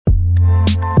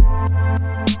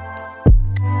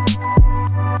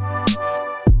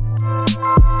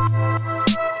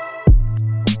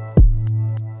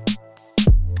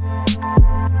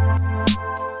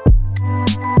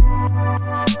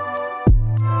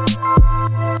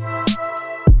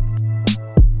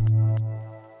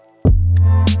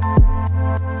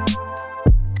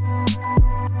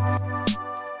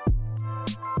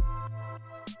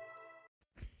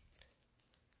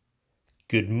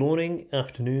Good morning,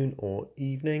 afternoon, or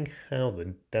evening. How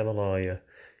the devil are you?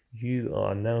 You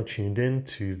are now tuned in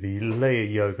to the Layer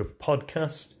Yoga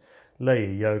podcast. Layer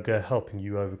Yoga helping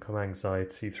you overcome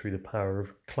anxiety through the power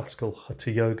of classical Hatha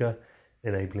Yoga,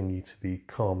 enabling you to be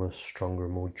calmer, stronger,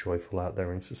 and more joyful out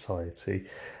there in society.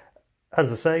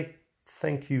 As I say,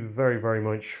 thank you very, very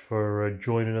much for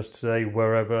joining us today,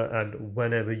 wherever and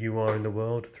whenever you are in the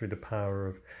world, through the power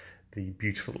of the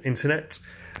beautiful internet.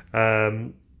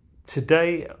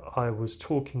 Today I was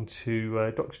talking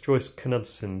to Dr Joyce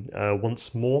Knudsen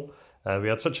once more. We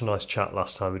had such a nice chat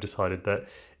last time, we decided that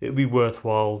it would be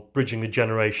worthwhile bridging the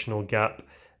generational gap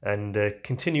and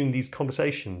continuing these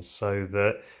conversations so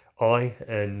that I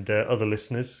and other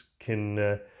listeners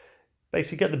can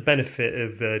basically get the benefit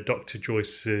of Dr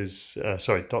Knudsen's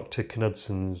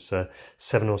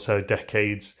 7 or so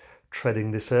decades treading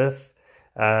this earth.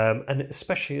 And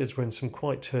especially as we're in some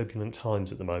quite turbulent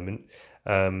times at the moment.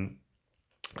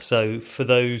 So for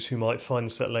those who might find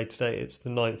this late today, it's the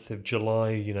 9th of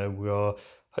July. You know, we are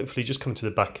hopefully just coming to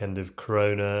the back end of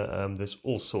Corona. There's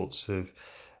all sorts of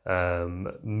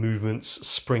movements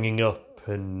springing up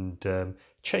and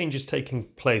changes taking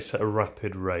place at a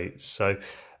rapid rate. So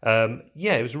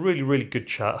it was a really, really good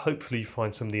chat. Hopefully you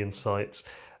find some of the insights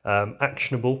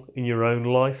actionable in your own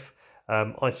life.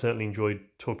 I certainly enjoyed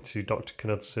talking to Dr.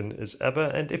 Knudsen as ever.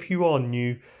 And if you are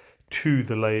new to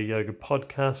the Layer Yoga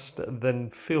podcast, then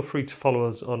feel free to follow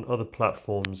us on other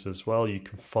platforms as well. You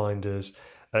can find us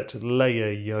at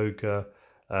Layer Yoga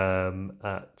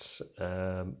at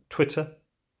Twitter,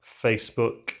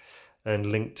 Facebook, and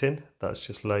LinkedIn. That's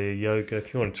just Layer Yoga.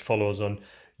 If you wanted to follow us on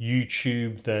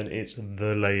YouTube, then it's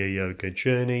The Layer Yoga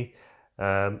Journey.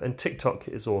 And TikTok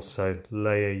is also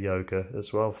Layer Yoga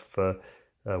as well for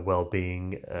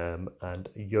well-being and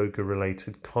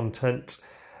yoga-related content.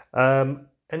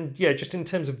 And yeah, just in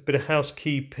terms of a bit of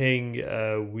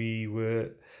housekeeping, we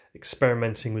were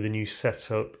experimenting with a new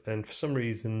setup, and for some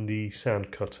reason the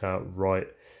sound cut out right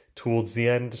towards the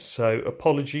end. So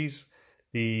apologies.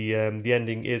 The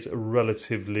ending is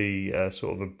relatively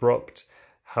sort of abrupt.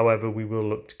 However, we will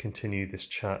look to continue this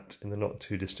chat in the not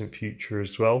too distant future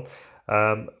as well.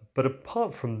 But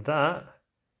apart from that,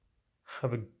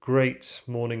 have a great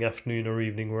morning, afternoon, or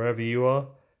evening wherever you are,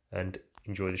 and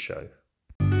enjoy the show.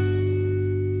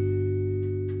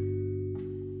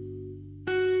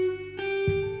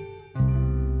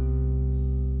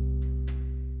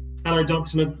 Hello,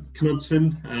 Dr.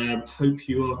 Knudsen. Hope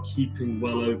you are keeping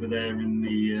well over there in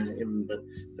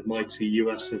the mighty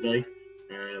US of A.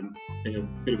 Been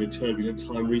a bit of a turbulent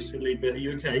time recently, but are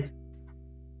you okay?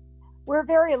 We're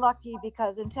very lucky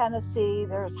because in Tennessee,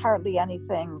 there's hardly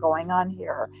anything going on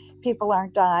here. People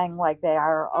aren't dying like they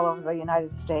are all over the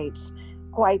United States.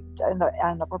 And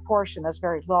the proportion is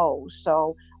very low.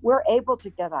 So we're able to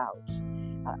get out.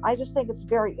 I just think it's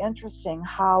very interesting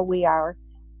how we are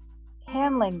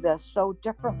handling this so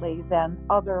differently than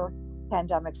other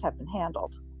pandemics have been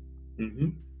handled. Mm-hmm.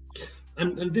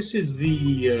 And this is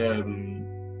the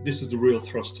real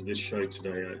thrust of this show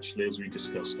today, actually, as we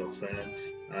discussed off air.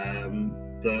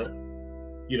 That,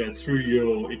 you know, through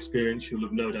your experience, you'll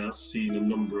have no doubt seen a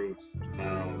number of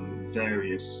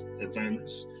various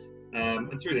events,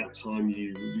 and through that time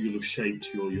you'll have shaped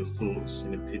your thoughts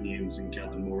and opinions and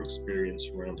gathered more experience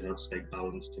around how to stay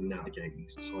balanced and navigate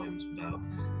these times without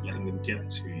letting them get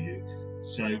to you.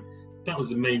 So that was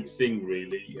the main thing,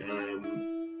 really.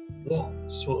 What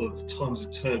sort of times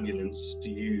of turbulence do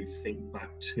you think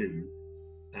back to?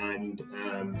 And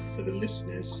for the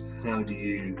listeners, how do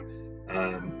you,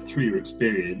 through your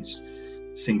experience,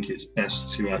 think it's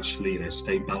best to actually,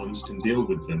 stay balanced and deal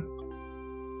with them?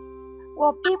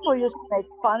 Well, people used to make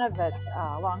fun of it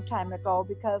a long time ago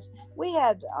because we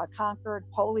had conquered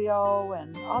polio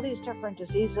and all these different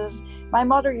diseases. My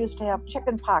mother used to have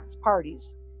chickenpox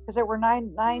parties because there were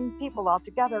nine people all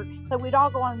together. So we'd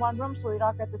all go in one room, so we'd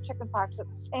all get the chickenpox at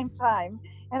the same time.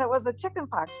 And it was a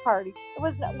chickenpox party.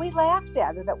 We laughed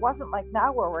at it. It wasn't like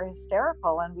now where we're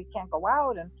hysterical and we can't go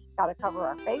out and got to cover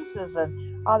our faces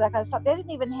and all that kind of stuff. They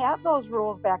didn't even have those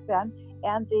rules back then.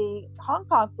 And the Hong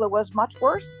Kong flu was much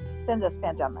worse than this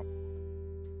pandemic.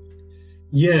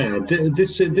 Yeah,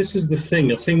 this is the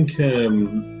thing. I think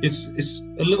it's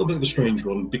a little bit of a strange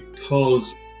one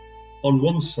because on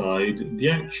one side, the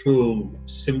actual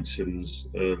symptoms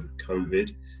of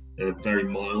COVID are very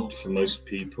mild for most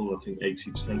people. I think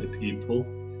 80% of people.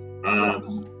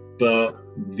 Yes. But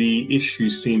the issue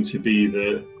seemed to be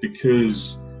that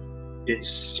because it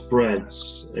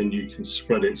spreads and you can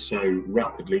spread it so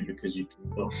rapidly because you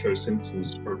can not show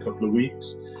symptoms for a couple of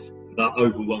weeks, that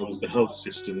overwhelms the health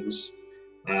systems,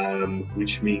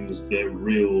 which means the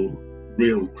real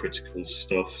real critical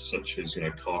stuff, such as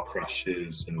car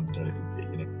crashes and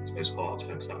those heart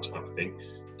attacks, that type of thing,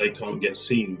 they can't get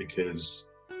seen because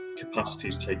capacity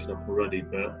is taken up already.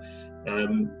 But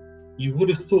you would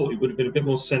have thought it would have been a bit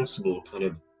more sensible, kind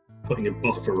of putting a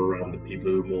buffer around the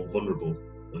people who are more vulnerable,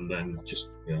 and then just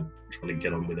trying to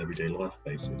get on with everyday life,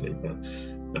 basically. But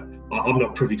I'm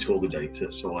not privy to all the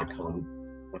data, so I can't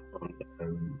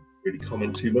really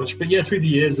comment too much. But yeah, through the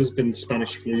years, there's been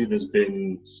Spanish flu, there's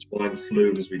been swine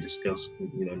flu, as we discussed.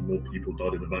 More people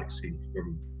died of the vaccine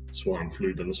from swine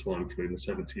flu than the swine flu in the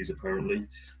 70s, apparently.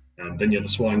 And then the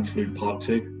swine flu part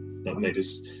 2 that made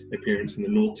its appearance in the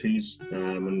noughties,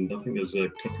 and I think there's a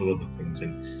couple of other things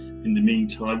in the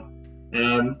meantime.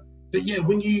 But yeah,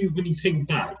 when you think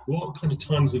back, what kind of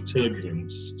times of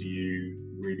turbulence do you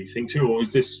really think to? Or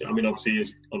is this, obviously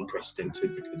it's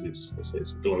unprecedented because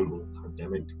it's a global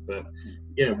pandemic, but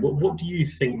yeah, what do you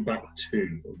think back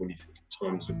to when you think of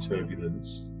times of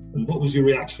turbulence? And what was your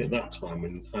reaction at that time,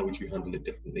 and how would you handle it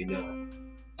differently now?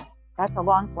 That's a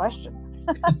long question.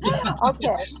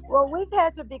 Okay, well, we've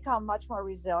had to become much more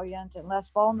resilient and less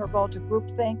vulnerable to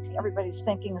groupthink. Everybody's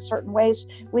thinking in certain ways.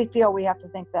 We feel we have to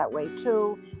think that way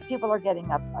too. People are getting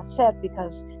upset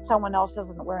because someone else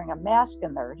isn't wearing a mask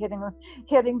and they're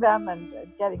hitting them and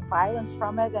getting violence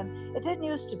from it. And it didn't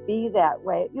used to be that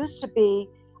way. It used to be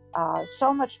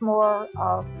so much more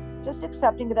of just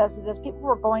accepting it as it is. People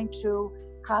were going to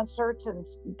concerts and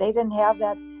they didn't have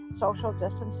that social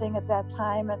distancing at that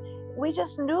time, and we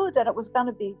just knew that it was going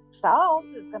to be solved.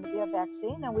 It was going to be a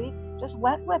vaccine, and we just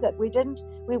went with it. We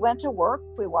went to work,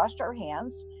 we washed our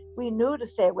hands, we knew to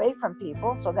stay away from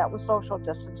people, so that was social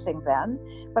distancing then.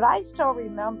 But I still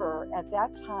remember at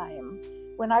that time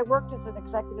when I worked as an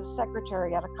executive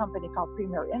secretary at a company called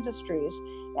Premier Industries,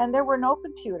 and there were no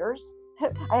computers.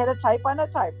 I had to type on a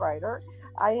typewriter.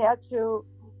 I had to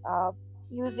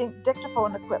using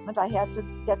dictaphone equipment. I had to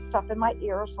get stuff in my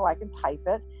ear so I can type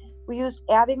it. We used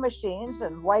adding machines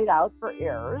and whiteout for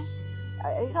errors.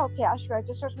 Cash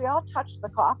registers. We all touched the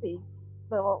coffee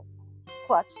little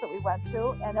clutch that we went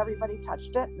to, and everybody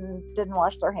touched it and didn't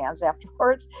wash their hands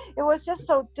afterwards. It was just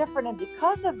so different, and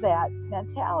because of that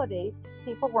mentality,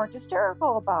 people weren't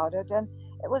hysterical about it. And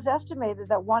it was estimated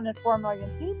that 1 in 4 million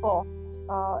people,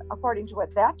 according to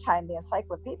at that time the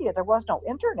encyclopedia, there was no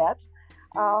internet.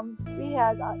 We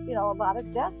had, a lot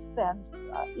of deaths then.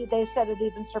 They said it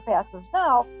even surpasses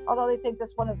now, although they think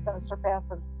this one is going to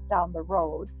surpass it down the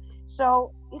road.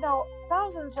 So,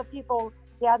 thousands of people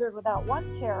gathered without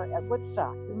one care at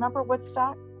Woodstock. Remember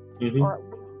Woodstock? Mm-hmm. Or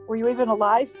were you even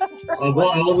alive?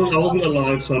 Well, I wasn't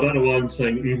alive, so I don't know why I'm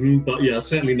saying but yeah, I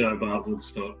certainly know about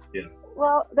Woodstock. Yeah.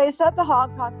 Well, they said the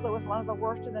Hong Kong flu was one of the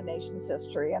worst in the nation's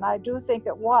history, and I do think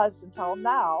it was until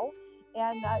now.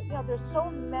 And there's so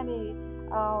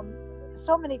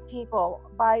many people.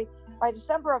 By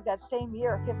December of that same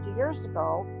year, 50 years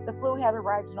ago, the flu had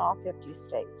arrived in all 50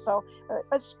 states. So,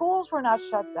 but schools were not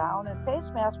shut down, and face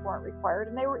masks weren't required,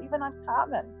 and they were even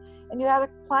uncommon. And you had to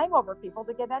climb over people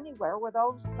to get anywhere with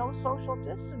no social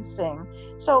distancing.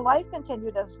 So life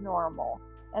continued as normal.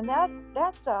 And that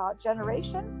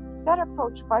generation that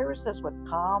approached viruses with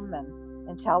calm and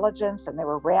intelligence, and they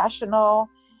were rational.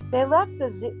 They left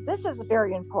this is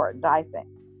very important, I think.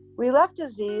 We left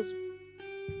disease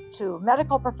to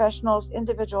medical professionals,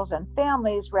 individuals, and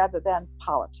families rather than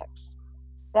politics.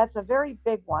 That's a very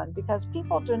big one, because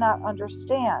people do not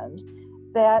understand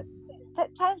that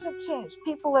times have changed.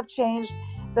 People have changed.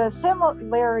 The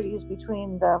similarities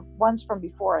between the ones from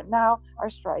before and now are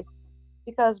striking,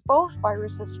 because both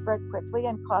viruses spread quickly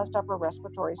and caused upper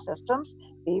respiratory systems,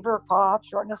 fever, cough,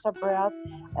 shortness of breath,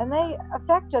 and they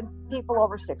affected people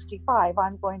over 65.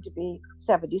 I'm going to be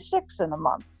 76 in a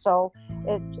month. So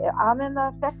I'm in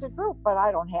the affected group, but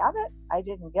I don't have it. I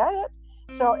didn't get it.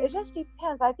 So it just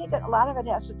depends. I think a lot of it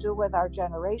has to do with our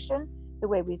generation, the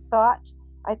way we thought.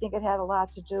 I think it had a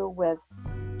lot to do with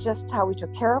just how we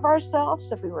took care of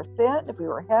ourselves, if we were thin, if we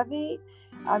were heavy.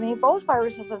 Both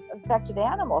viruses have affected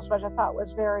animals, which I thought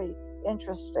was very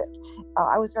interesting.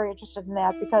 I was very interested in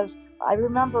that because I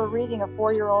remember reading a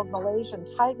 4-year-old Malaysian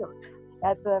tiger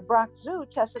at the Bronx Zoo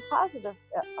tested positive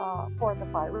for the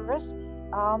virus,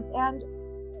 and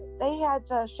they had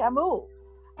Shamu,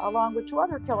 along with 2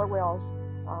 other killer whales,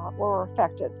 were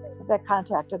affected that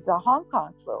contacted the Hong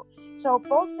Kong flu. So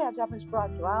both pandemics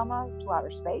brought drama to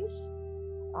outer space.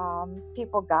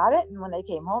 People got it, and when they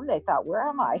came home, they thought, where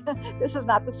am I? This is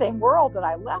not the same world that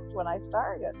I left when I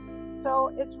started.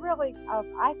 So it's really,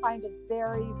 I find it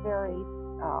very, very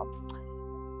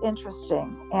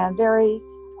interesting and very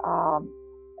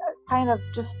kind of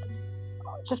just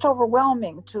just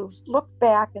overwhelming to look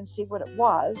back and see what it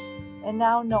was, and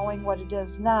now knowing what it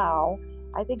is now.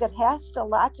 I think it has a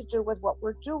lot to do with what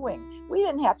we're doing. We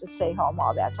didn't have to stay home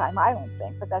all that time, I don't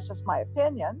think, but that's just my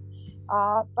opinion.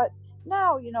 But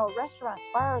now, restaurants,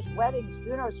 bars, weddings,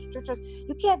 funerals, churches,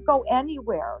 you can't go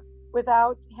anywhere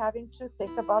without having to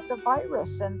think about the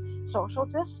virus and social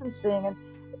distancing. And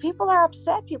people are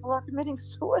upset. People are committing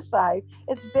suicide.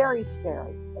 It's very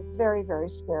scary. It's very, very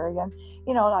scary. And,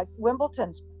 like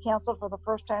Wimbledon's canceled for the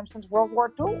first time since World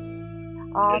War II.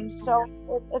 So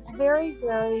it's very,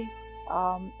 very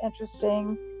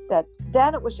interesting that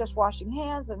then it was just washing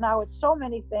hands, and now it's so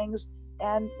many things,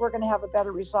 and we're going to have a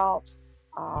better result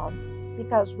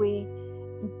because we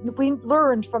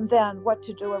learned from then what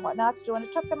to do and what not to do. And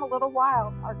it took them a little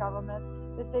while, our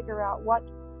government, to figure out what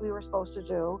we were supposed to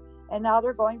do. And now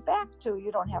they're going back to,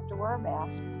 you don't have to wear a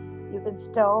mask. You can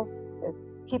still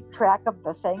keep track of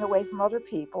staying away from other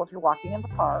people if you're walking in the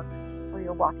park or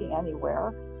you're walking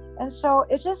anywhere. And so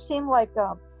it just seemed like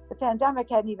the pandemic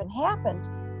hadn't even happened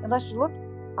unless you looked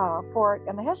for it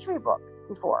in the history book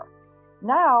before.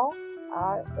 Now,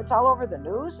 it's all over the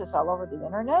news. It's all over the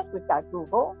internet. We've got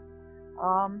Google.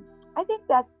 I think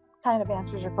that kind of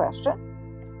answers your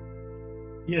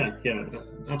question. Yeah,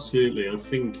 absolutely. I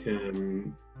think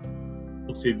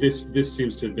obviously this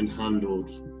seems to have been handled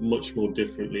much more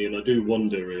differently, and I do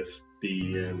wonder if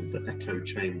the echo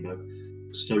chamber,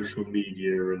 social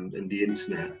media, and the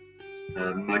internet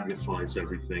magnifies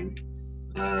everything.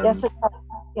 Yes, it does.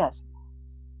 Yes,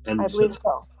 and I believe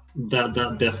so. That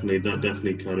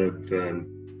definitely kind of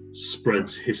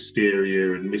spreads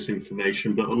hysteria and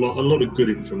misinformation, but a lot of good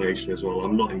information as well.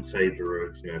 I'm not in favour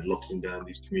of locking down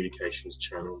these communications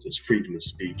channels. It's freedom of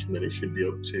speech, and then it should be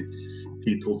up to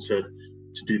people to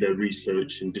do their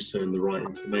research and discern the right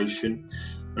information.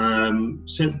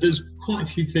 So there's quite a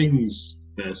few things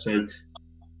there. So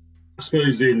I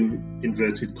suppose in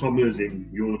inverted commas, in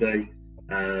your day,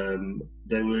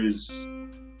 there was,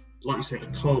 like you say,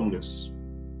 a calmness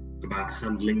about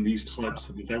handling these types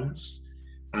of events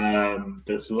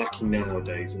that's lacking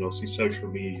nowadays, and obviously social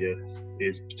media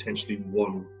is potentially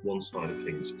one side of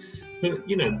things. But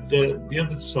the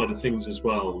other side of things as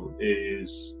well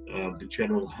is the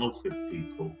general health of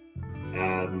people.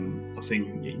 I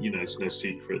think it's no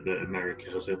secret that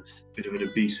America has a bit of an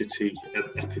obesity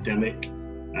epidemic,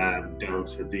 down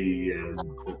to the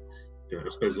I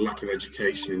suppose lack of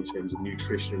education in terms of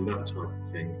nutrition and that type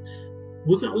of thing.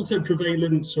 Was that also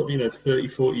prevalent 30,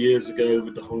 40 years ago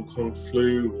with the Hong Kong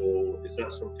flu, or is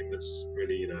that something that's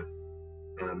really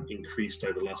increased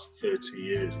over the last 30,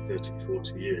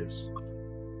 40 years?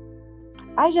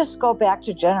 I just go back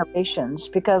to generations,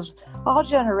 because all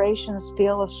generations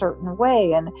feel a certain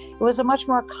way, and it was a much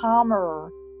more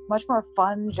calmer, much more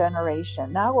fun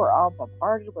generation. Now we're all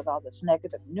bombarded with all this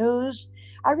negative news.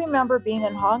 I remember being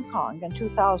in Hong Kong in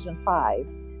 2005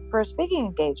 for a speaking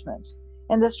engagement,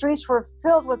 and the streets were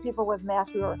filled with people with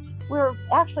masks. We were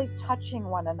actually touching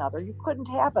one another. You couldn't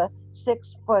have a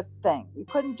 6-foot thing. You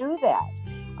couldn't do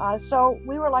that. So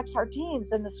we were like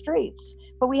sardines in the streets,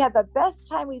 but we had the best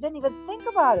time. We didn't even think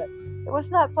about it. It was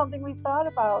not something we thought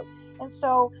about. And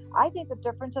so I think the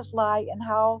differences lie in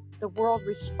how the world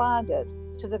responded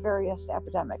to the various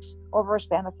epidemics over a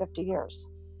span of 50 years.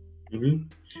 Mm-hmm.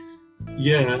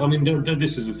 Yeah, I mean,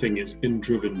 this is the thing. It's been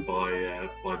driven by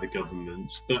the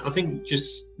government, but I think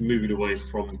just moving away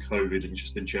from COVID and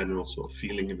just the general sort of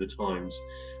feeling of the times,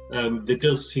 there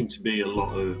does seem to be a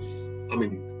lot of,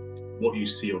 what you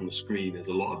see on the screen is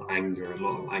a lot of anger, a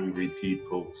lot of angry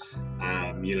people.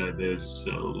 There's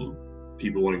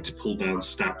people wanting to pull down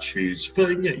statues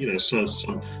for, so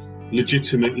some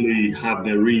legitimately have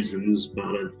their reasons, but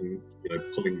I don't think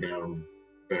pulling down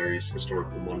various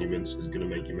historical monuments is going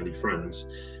to make you many friends.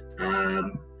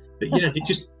 But yeah,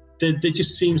 there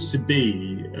just seems to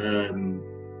be,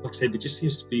 like I say, there just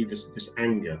seems to be this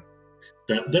anger.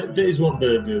 That is what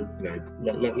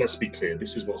let's be clear,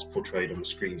 this is what's portrayed on the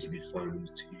screens of your phone and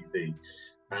the TV.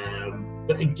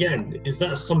 But again, is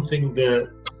that something that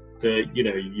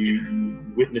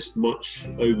you witnessed much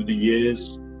over the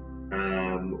years,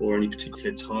 or any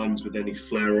particular times with any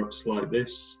flare-ups like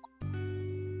this?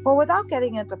 Well, without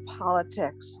getting into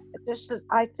politics,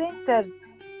 I think that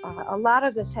a lot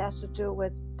of this has to do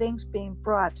with things being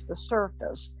brought to the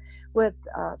surface, with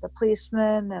the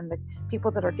policemen and the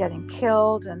people that are getting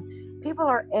killed, and people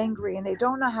are angry and they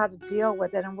don't know how to deal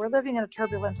with it. And we're living in a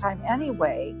turbulent time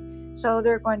anyway, so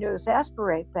they're going to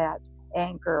exasperate that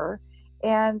anger.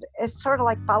 And it's sort of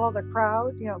like follow the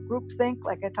crowd, groupthink,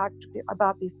 like I talked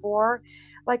about before.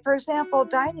 Like, for example,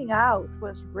 dining out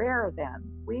was rare then.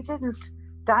 We didn't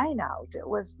dine out. It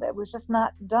was just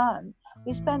not done.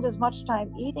 we spend as much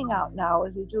time eating out now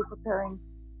as we do preparing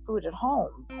food at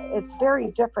home. It's very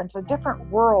different. It's a different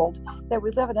world that we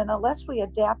live in, and unless we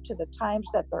adapt to the times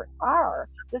that there are,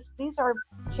 these are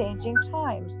changing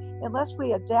times. Unless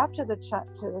we adapt to the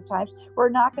times, we're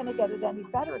not going to get it any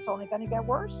better. It's only going to get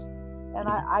worse. And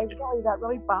that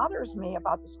really bothers me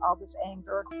about all this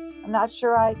anger. I'm not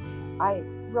sure I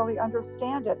really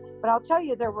understand it, but I'll tell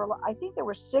you, I think there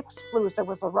were 6 flus. There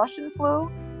was a Russian flu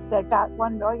that got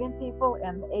 1 million people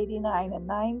in 89 and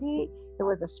 90. There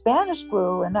was the Spanish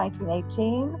flu in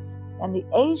 1918 and the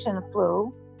Asian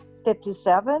flu,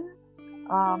 57.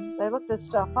 I looked this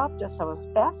stuff up just so I was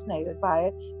fascinated by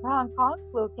it. The Hong Kong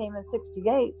flu came in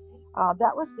 68.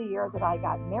 That was the year that I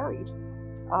got married.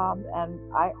 And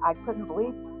I couldn't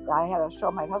believe I had to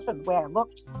show my husband the way I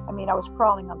looked. I mean, I was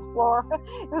crawling on the floor.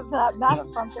 It was not a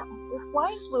fun thing. The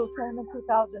swine flu came in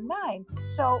 2009.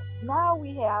 So now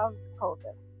we have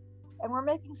COVID. And we're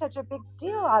making such a big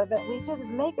deal out of it. We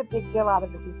didn't make a big deal out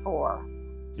of it before.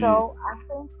 So I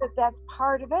think that's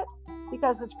part of it,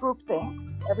 because it's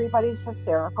groupthink. Everybody's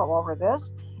hysterical over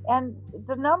this. And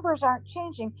the numbers aren't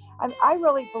changing. I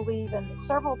really believe, in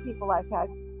several people I've had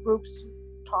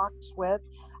talks with,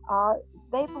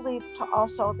 they believe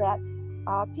also that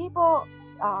people,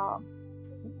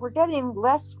 we're getting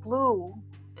less flu.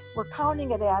 We're counting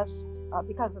it as,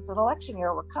 because it's an election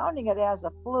year, we're counting it as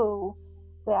a flu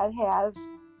that has,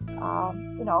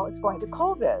 it's going to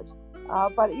COVID.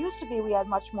 But it used to be we had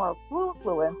much more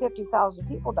flu, and 50,000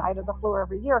 people died of the flu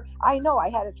every year. I know, I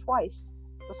had it twice.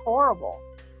 It was horrible.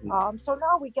 So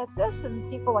now we get this, and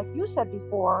people, like you said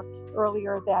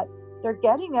earlier, that they're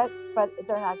getting it, but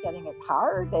they're not getting it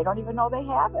hard. They don't even know they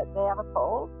have it. They have a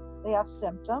cold. They have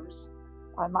symptoms.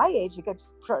 On my age, you get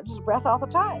shortness of breath all the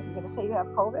time. You're going to say you have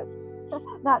COVID?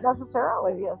 Not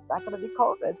necessarily. It's not going to be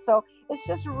COVID. So it's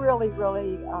just really,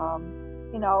 really,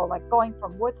 like going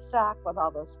from Woodstock with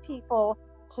all those people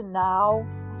to now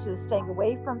to staying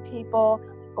away from people,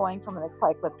 going from an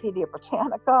Encyclopedia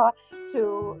Britannica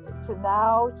to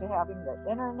now to having the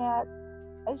internet.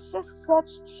 It's just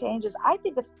such changes. I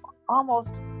think it's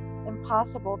almost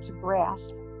impossible to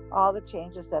grasp all the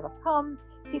changes that have come.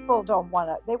 People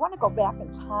they want to go back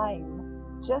in time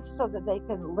just so that they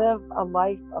can live a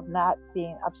life of not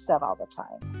being upset all the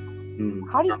time.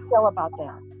 How do you feel about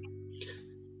that?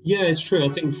 Yeah, it's true. I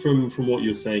think from what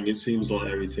you're saying, it seems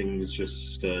like everything's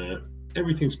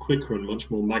quicker and much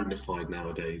more magnified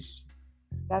nowadays.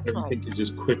 That's Everything right. is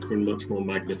just quicker and much more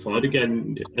magnified.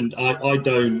 Again, and I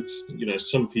don't,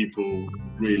 some people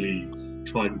really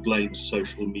try and blame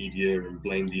social media and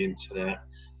blame the internet.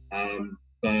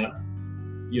 But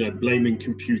blaming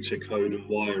computer code and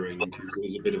wiring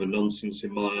is a bit of a nonsense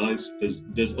in my eyes.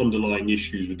 There's underlying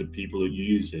issues with the people that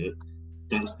use it.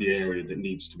 That's the area that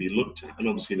needs to be looked at. And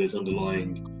obviously there's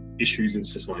underlying issues in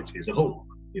society as a whole,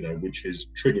 which is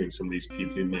triggering some of these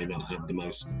people who may not have the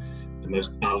most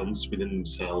balance within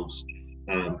themselves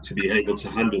to be able to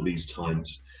handle these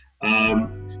times.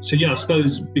 So yeah, I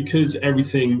suppose because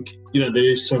everything, there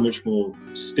is so much more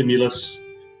stimulus,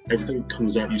 everything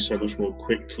comes at you so much more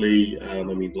quickly.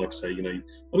 Like I say,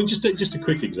 just a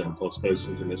quick example, I suppose,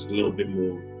 something that's a little bit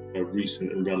more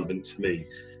recent and relevant to me.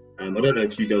 I don't know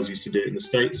if you guys used to do it in the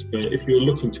States, but if you were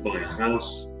looking to buy a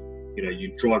house,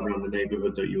 you'd drive around the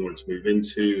neighborhood that you wanted to move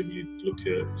into, and you'd look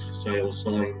at for sale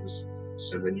signs,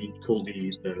 and then you'd call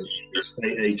the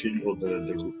estate agent, or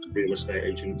the real estate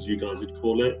agent, as you guys would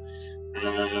call it.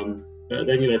 But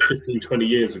then, 15, 20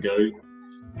 years ago,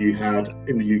 you had,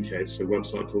 in the UK, it's a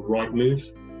website called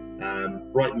Rightmove.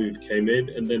 Rightmove came in,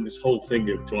 and then this whole thing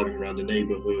of driving around the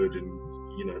neighborhood and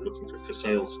looking for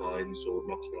sale signs or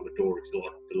knocking on a door if you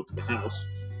like the look of the house,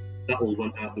 that all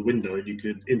went out the window, and you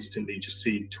could instantly just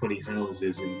see 20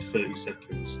 houses in 30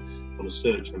 seconds on a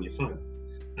search on your phone.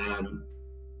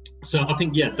 So I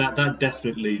think, that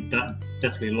definitely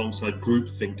alongside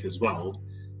groupthink as well,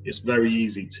 it's very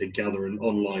easy to gather an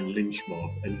online lynch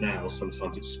mob, and now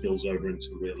sometimes it spills over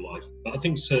into real life. But I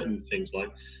think certain things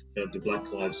like the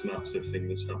Black Lives Matter thing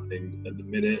that's happening at the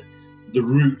minute, the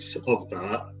roots of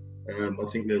that, I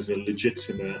think there's a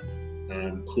legitimate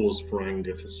cause for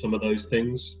anger for some of those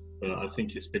things, but I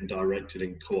think it's been directed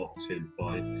and co-opted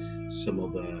by some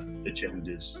other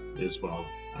agendas as well.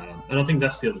 And I think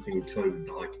that's the other thing with COVID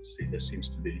that I can see. There seems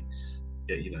to be,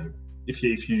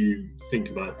 if you think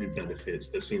about who benefits,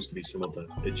 there seems to be some other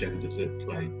agendas at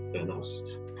play, but that's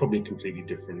probably a completely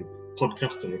different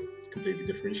podcast and a completely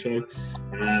different show.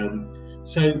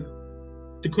 So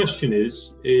the question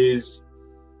is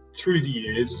through the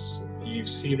years, you've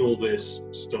seen all this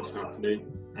stuff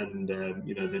happening, and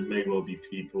there may well be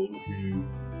people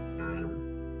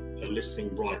are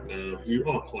listening right now who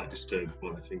are quite disturbed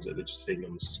by the things that they're just seeing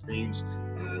on the screens,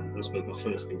 I suppose my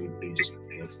first thing would be just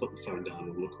put the phone down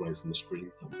and look away from the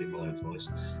screen. That would be my advice.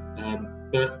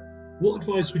 But what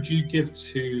advice would you give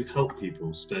to help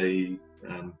people stay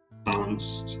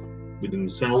balanced with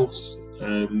themselves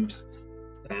and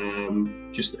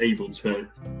just able to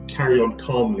carry on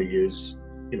calmly as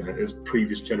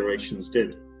previous generations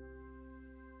did?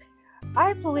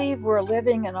 I believe we're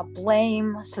living in a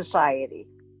blame society.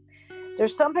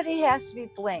 There's somebody has to be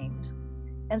blamed.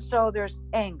 And so there's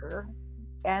anger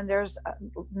and there's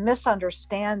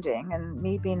misunderstanding. And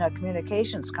me being a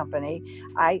communications company,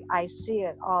 I see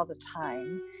it all the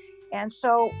time. And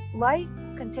so life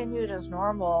continued as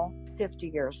normal 50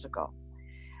 years ago.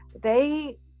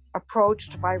 They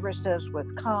approached viruses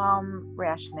with calm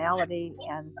rationality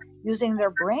and using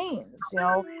their brains.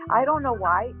 I don't know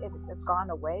why it has gone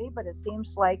away, but it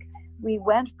seems like we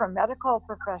went from medical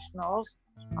professionals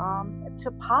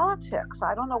to politics.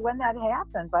 I don't know when that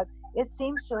happened, but it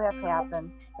seems to have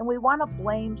happened. And we want to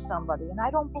blame somebody, and I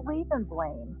don't believe in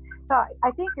blame. So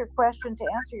I think to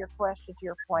answer your question, to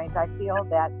your point, I feel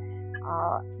that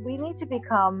we need to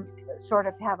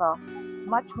have a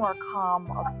much more calm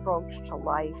approach to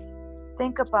life.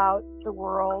 Think about the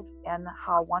world and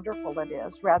how wonderful it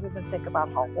is, rather than think about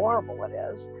how horrible it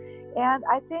is. And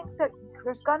I think that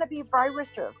there's going to be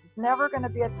viruses. There's never going to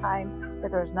be a time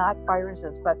that there's not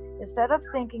viruses. But instead of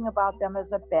thinking about them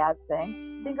as a bad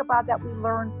thing, think about that we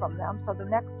learn from them. So the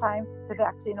next time the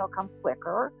vaccine will come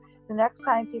quicker. The next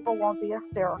time people won't be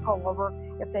hysterical over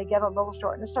if they get a little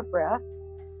shortness of breath.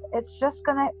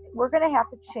 We're going to have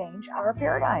to change our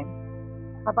paradigm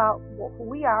about who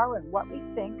we are and what we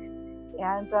think,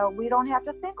 and we don't have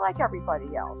to think like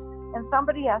everybody else, and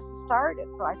somebody has to start it.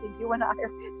 So I think you and I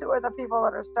are two of the people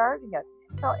that are starting it.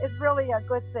 So it's really a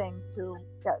good thing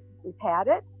that we've had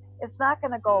it. It's not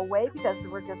going to go away because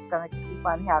we're just going to keep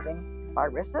on having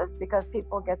viruses because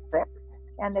people get sick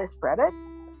and they spread it.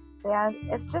 And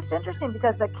it's just interesting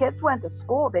because the kids went to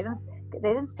school. They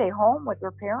didn't stay home with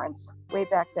their parents way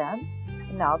back then,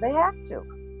 and now they have to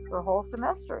for whole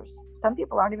semesters. Some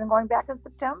people aren't even going back in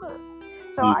September.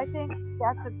 So I think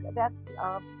that's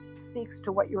speaks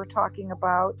to what you were talking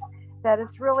about, that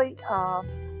it's really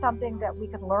something that we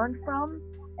can learn from,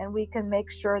 and we can make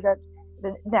sure that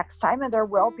the next time, and there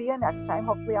will be a next time,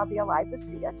 hopefully I'll be alive to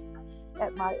see it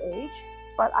at my age,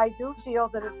 but I do feel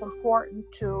that it's important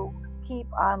to keep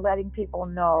on letting people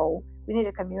know we need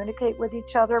to communicate with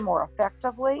each other more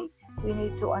effectively. We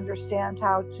need to understand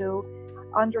how to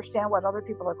understand what other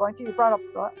people are going through. You brought up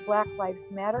Black Lives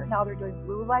Matter. Now they're doing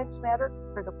Blue Lives Matter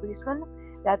for the policemen.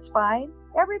 That's fine.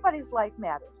 Everybody's life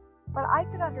matters. But I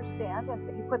could understand, and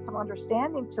if you put some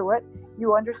understanding to it,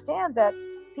 you understand that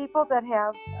people that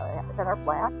are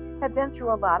Black have been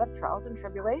through a lot of trials and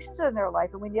tribulations in their life,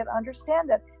 and we need to understand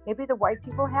that maybe the white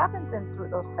people haven't been through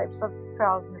those types of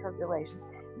trials and tribulations.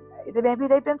 Maybe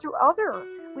they've been through other.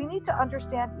 We need to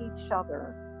understand each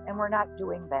other, and we're not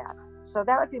doing that. So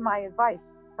that would be my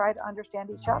advice. Try to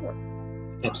understand each other.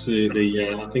 Absolutely,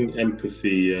 yeah. I think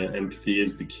empathy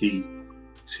is the key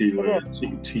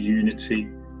to unity.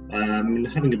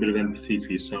 Having a bit of empathy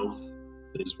for yourself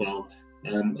as well.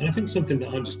 And I think something that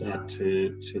I'll just add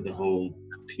to the whole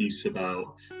piece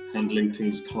about handling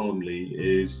things calmly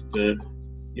is that,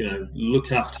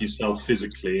 look after yourself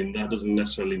physically, and that doesn't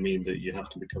necessarily mean that you have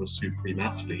to become a supreme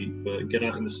athlete, but get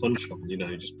out in the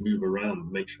sunshine, just move around,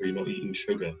 make sure you're not eating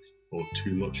sugar or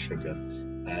too much sugar.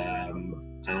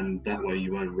 And that way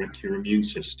you won't wreck your immune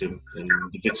system, and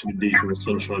the vitamin D from the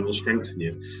sunshine will strengthen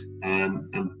you.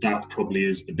 And that probably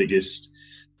is the biggest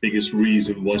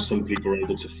reason why some people are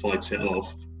able to fight it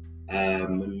off,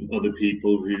 and other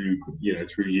people who,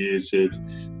 through years of,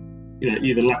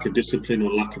 either lack of discipline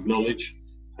or lack of knowledge,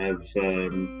 have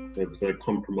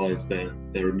compromised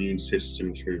their immune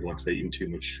system through, like I say, eating too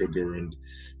much sugar and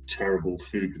terrible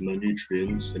food with no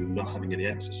nutrients and not having any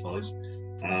exercise.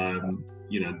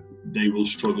 They will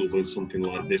struggle when something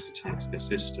like this attacks their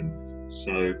system.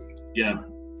 So, yeah,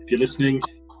 if you're listening,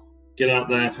 get out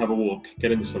there, have a walk,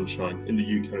 get in the sunshine. In the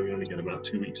UK, we only get about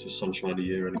 2 weeks of sunshine a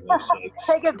year anyway. So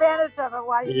take advantage of it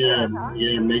while you can. Huh?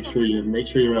 Yeah. Make sure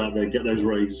you're out there, get those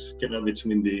rays, get that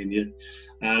vitamin D in you.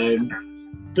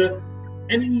 But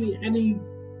any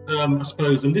I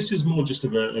suppose, and this is more just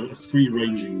of a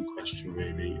free-ranging question,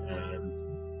 really.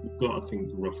 We've got, I think,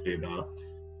 roughly about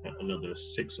another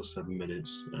 6 or 7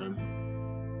 minutes.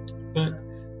 But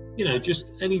just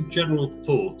any general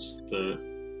thoughts that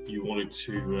you wanted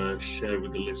to share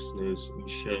with the listeners and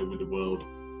share with the world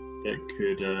that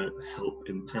could help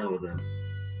empower them?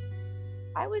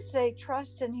 I would say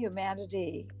trust in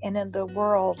humanity and in the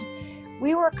world.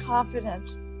 we were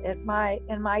confident in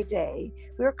my day.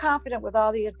 We were confident with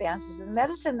all the advances in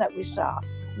medicine that we saw.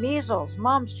 Measles,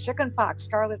 mumps, chickenpox,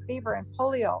 scarlet fever, and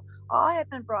polio all had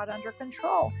been brought under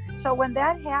control. So when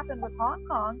that happened with Hong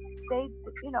Kong, they,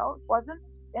 it wasn't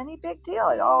any big deal.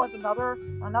 It's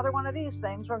another one of these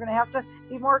things. We're going to have to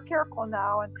be more careful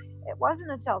now. And it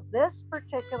wasn't until this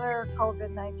particular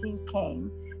COVID-19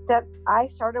 came that I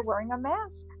started wearing a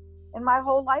mask in my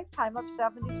whole lifetime of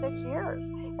 76 years.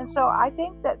 And so I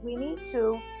think that we need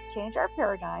to change our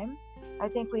paradigm. I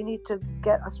think we need to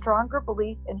get a stronger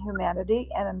belief in humanity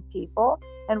and in people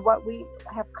and what we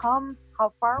have come,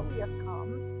 how far we have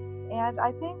come. And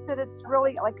I think that it's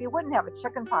really like you wouldn't have a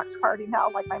chickenpox party now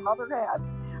like my mother had.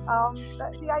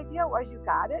 The idea was you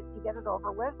got it, you get it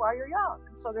over with while you're young.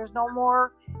 So there's no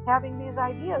more having these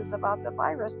ideas about the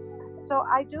virus. So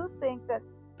I do think that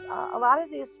a lot of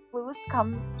these flus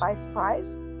come by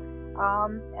surprise,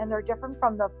 and they're different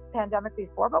from the pandemic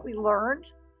before, but we learned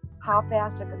how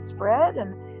fast it could spread,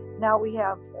 and now we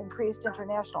have increased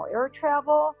international air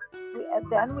travel.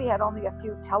 Then we had only a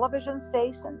few television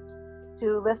stations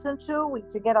to listen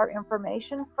to get our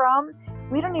information from.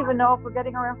 We don't even know if we're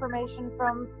getting our information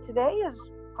from today is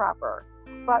proper,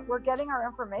 but we're getting our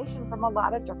information from a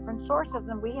lot of different sources,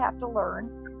 and we have to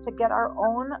learn to get our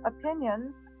own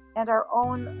opinion and our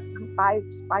own by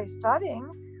studying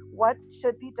what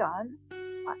should be done.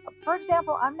 For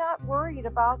example, I'm not worried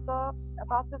about the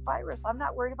virus. I'm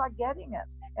not worried about getting it,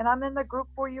 and I'm in the group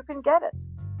where you can get it.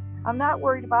 I'm not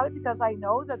worried about it because I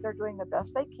know that they're doing the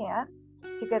best they can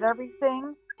to get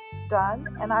everything done.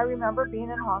 And I remember being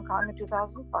in Hong Kong in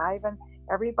 2005, and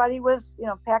everybody was,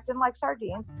 packed in like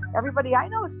sardines. Everybody I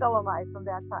know is still alive from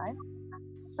that time.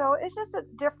 So it's just a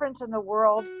difference in the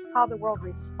world, how the world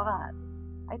responds.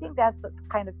 I think that's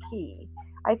kind of key.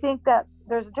 I think that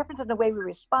there's a difference in the way we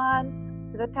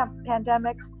respond to the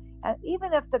pandemics. And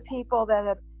even if the people that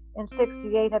have in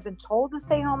 68 have been told to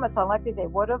stay home, it's unlikely they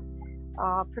would have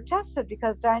protested,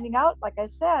 because dining out, like I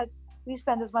said, we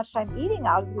spend as much time eating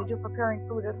out as we do preparing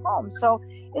food at home. So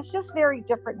it's just very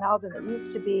different now than it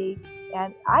used to be.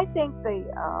 And I think the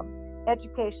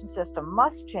education system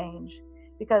must change,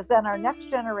 because then our next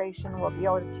generation will be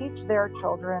able to teach their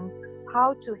children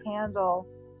how to handle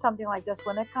something like this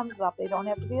when it comes up. They don't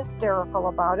have to be hysterical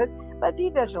about it, but be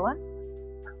vigilant.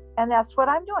 And that's what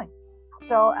I'm doing.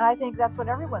 So, and I think that's what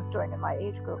everyone's doing in my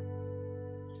age group.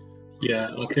 Yeah,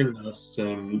 I think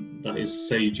that is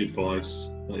sage advice.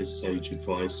 That is sage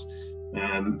advice.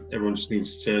 Everyone just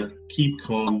needs to keep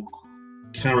calm,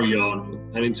 carry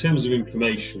on. And in terms of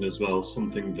information as well,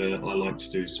 something that I like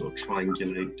to do is sort of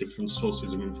triangulate different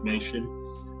sources of information.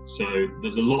 So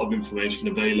there's a lot of information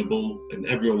available, and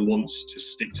everyone wants to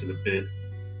stick to the bit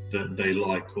that they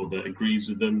like or that agrees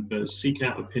with them, but seek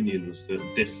out opinions that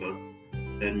differ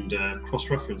and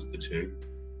cross-reference the two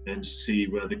and see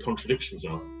where the contradictions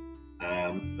are.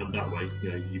 And that way,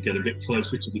 you get a bit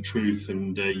closer to the truth,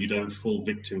 and you don't fall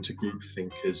victim to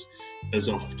groupthink as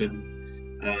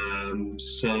often.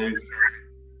 So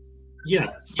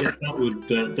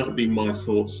that would be my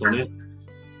thoughts on it.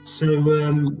 So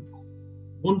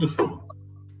wonderful.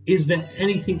 Is there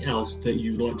anything else that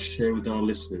you'd like to share with our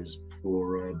listeners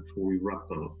before we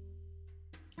wrap up?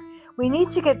 We need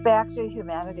to get back to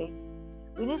humanity.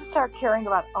 We need to start caring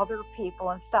about other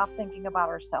people and stop thinking about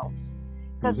ourselves,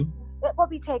 because it will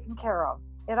be taken care of.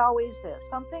 It always is.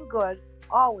 Something good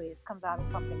always comes out of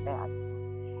something bad.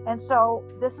 And so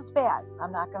this is bad.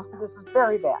 This is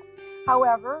very bad.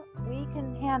 However, we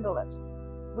can handle it.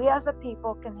 We as a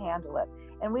people can handle it.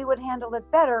 And we would handle it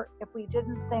better if we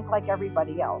didn't think like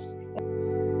everybody else.